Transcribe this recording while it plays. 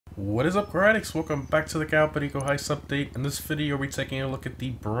What is up, Addicts? Welcome back to the Perico Heist update. In this video, we're taking a look at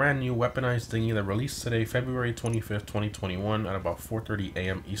the brand new weaponized dinghy that released today, February 25th, 2021 at about 4:30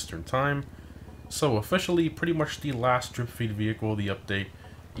 a.m. Eastern Time. So officially, pretty much the last drip feed vehicle of the update,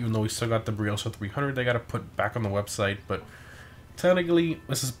 even though we still got the Briosa 300 they got to put back on the website, but technically,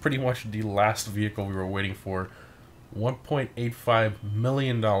 this is pretty much the last vehicle we were waiting for. $1.85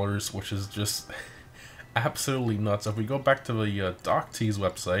 million, which is just absolutely nuts. If we go back to the Dock Tease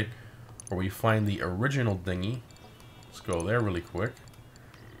website, where we find the original dinghy, let's go there really quick.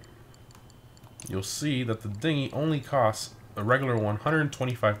 You'll see that the dinghy only costs a regular one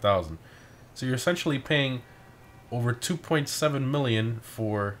 $125,000. So you're essentially paying over 2.7 million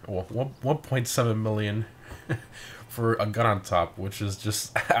for, well, 1.7 million for a gun on top, which is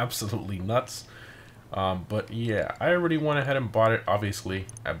just absolutely nuts. But yeah, I already went ahead and bought it. Obviously,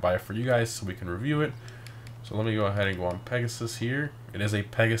 I buy it for you guys so we can review it. So let me go ahead and go on Pegasus here. It is a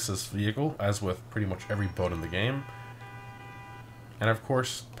Pegasus vehicle, as with pretty much every boat in the game. And of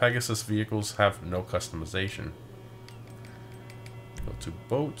course, Pegasus vehicles have no customization. Go to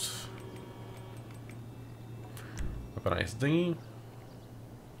boats. Weaponized dinghy.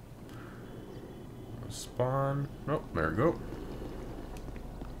 Spawn. Oh, there we go.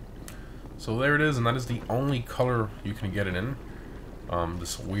 So there it is, and that is the only color you can get it in.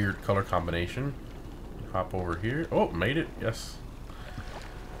 This weird color combination. Hop over here. Oh, made it. Yes.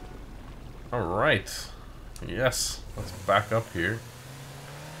 Alright. Yes. Let's back up here.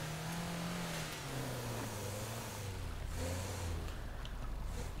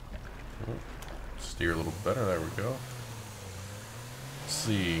 Oh, steer a little better. There we go. Let's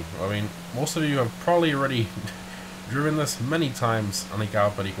see. I mean, most of you have probably already driven this many times on the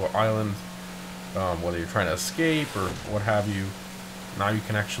Perico Island. Whether you're trying to escape or what have you. Now you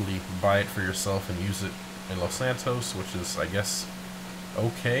can actually buy it for yourself and use it in Los Santos, which is, I guess,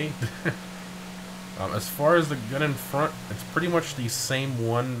 okay. As far as the gun in front, it's pretty much the same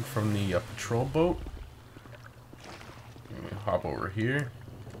one from the patrol boat. Let me hop over here.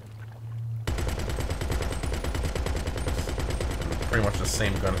 Pretty much the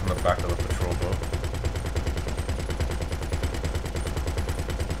same gun from the back of the patrol boat.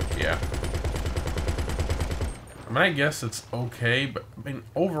 Yeah. I mean, I guess it's okay, but I mean,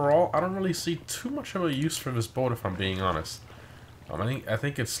 overall, I don't really see too much of a use for this boat, if I'm being honest. I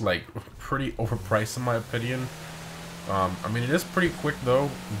think it's like pretty overpriced in my opinion. I mean, it is pretty quick though.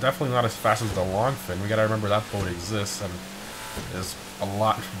 Definitely not as fast as the long fin. We gotta remember that boat exists and is a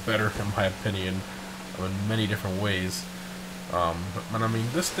lot better in my opinion in many different ways. But I mean,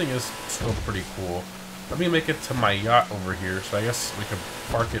 this thing is still pretty cool. Let me make it to my yacht over here, so I guess we could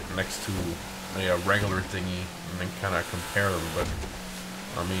park it next to a regular dinghy and then kind of compare them. But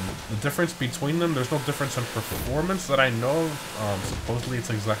I mean, the difference between them, there's no difference in performance that I know. Supposedly it's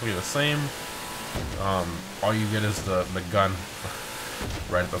exactly the same. All you get is the gun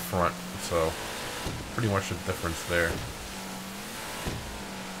right at the front, so pretty much a difference there.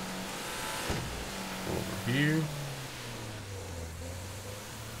 Over here,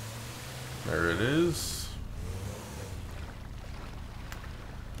 there it is.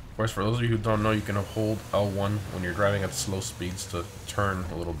 Of course, for those of you who don't know, you can hold L1 when you're driving at slow speeds to turn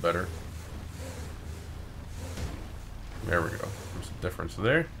a little better. There we go. There's a difference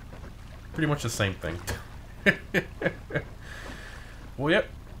there. Pretty much the same thing. Well, yep.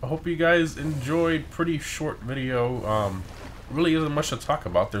 I hope you guys enjoyed. Pretty short video. Really isn't much to talk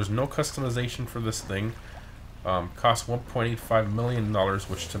about. There's no customization for this thing. Cost $1.85 million,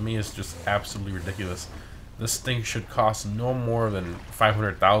 which to me is just absolutely ridiculous. This thing should cost no more than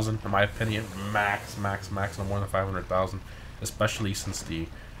 $500,000 in my opinion. Max, no more than $500,000. Especially since the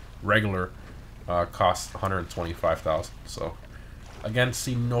regular costs $125,000. So, again,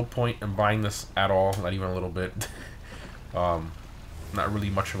 see no point in buying this at all. Not even a little bit. Not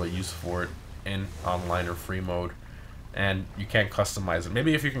really much of a use for it in online or free mode. And you can't customize it.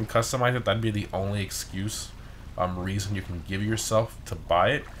 Maybe if you can customize it, that'd be the only excuse, reason you can give yourself to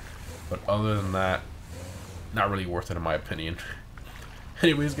buy it. But other than that, not really worth it in my opinion.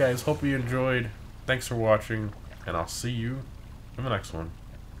 Anyways, guys, hope you enjoyed. Thanks for watching, and I'll see you in the next one.